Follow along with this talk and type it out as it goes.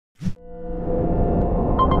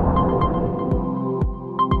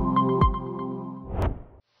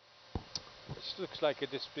seems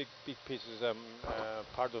like this big piece is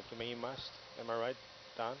part of the main mast. Am I right,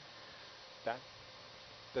 Dan? Dan?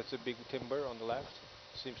 That's a big timber on the left.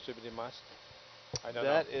 Seems to be the mast. I don't know.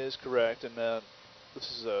 That is correct, and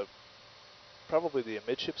this is probably the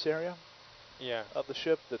amidships area of the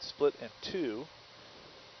ship that's split in two.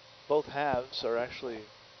 Both halves are actually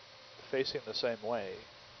facing the same way.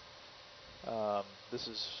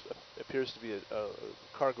 This appears to be a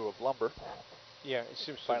cargo of lumber. Yeah, it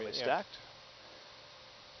seems to finely be stacked.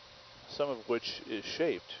 Some of which is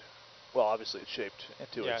shaped. Well, obviously it's shaped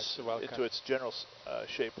into its general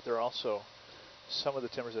shape, but there are also some of the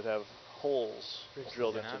timbers that have holes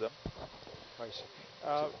drilled into them. I see.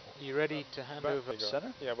 Are you ready to hand over?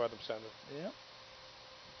 Center? Yeah, bottom center. Yeah.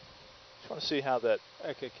 Just want to see how that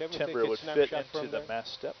timber would fit into the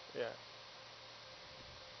mast step. Yeah.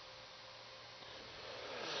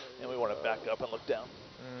 Mm-hmm. And we want to back up and look down.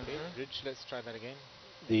 Okay, Bridge, let's try that again.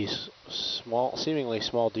 These seemingly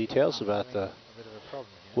small details about the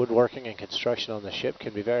woodworking and construction on the ship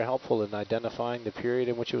can be very helpful in identifying the period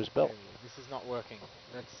in which it was built. Okay, this is not working.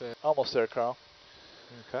 Let's almost there, Carl.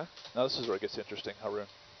 Okay. Now this is where it gets interesting, Haroon.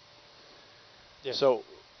 Yes. So,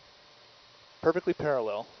 perfectly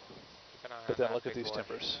parallel, but then look at these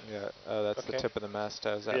timbers. Yeah, that's the tip of the mast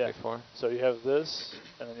I was at before. So you have this,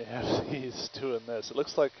 and then you have these doing this. It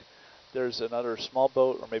looks like there's another small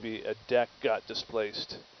boat or maybe a deck got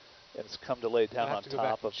displaced, and it's come to lay down on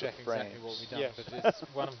top of the frames. Exactly what we've done, but it's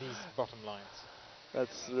one of these bottom lines.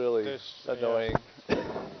 That's really annoying.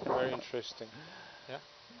 Very interesting. Yeah.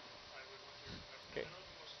 Okay.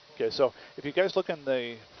 Okay, so if you guys look in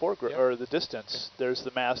the foreground or the distance, there's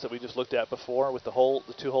the mast that we just looked at before with the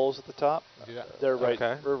two holes at the top. They're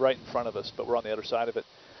we're right in front of us, but we're on the other side of it.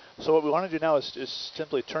 So what we want to do now is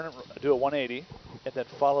simply do a 180 and then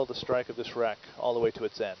follow the strike of this wreck all the way to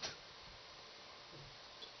its end.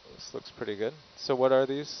 This looks pretty good. So what are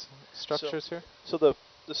these structures here? So the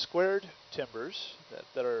squared timbers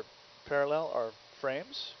that are parallel are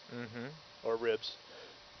frames or ribs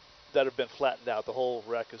that have been flattened out. The whole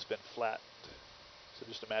wreck has been flattened. So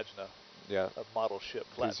just imagine a model ship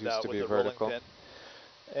flattened out with a rolling pin.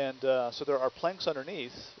 And so there are planks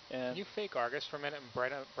underneath. And can you fake Argus for a minute and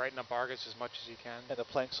brighten up Argus as much as you can? And the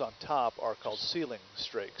planks on top are called ceiling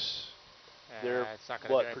strakes. They're it's not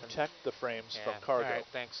gonna what protect the frames from cargo. All right,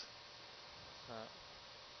 thanks.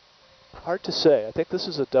 Hard to say. I think this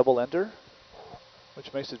is a double ender,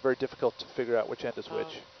 which makes it very difficult to figure out which end is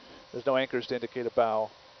which. There's no anchors to indicate a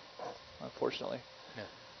bow, unfortunately. Yeah.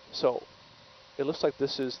 So it looks like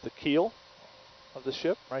this is the keel of the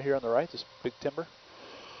ship right here on the right, this big timber.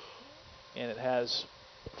 And it has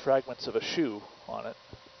fragments of a shoe on it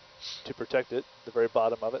to protect it, the very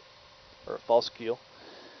bottom of it, or a false keel.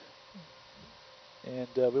 And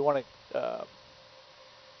we want to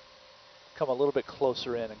come a little bit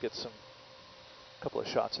closer in and get a couple of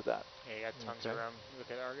shots of that. Yeah, you got tons around. Look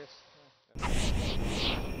at Argus.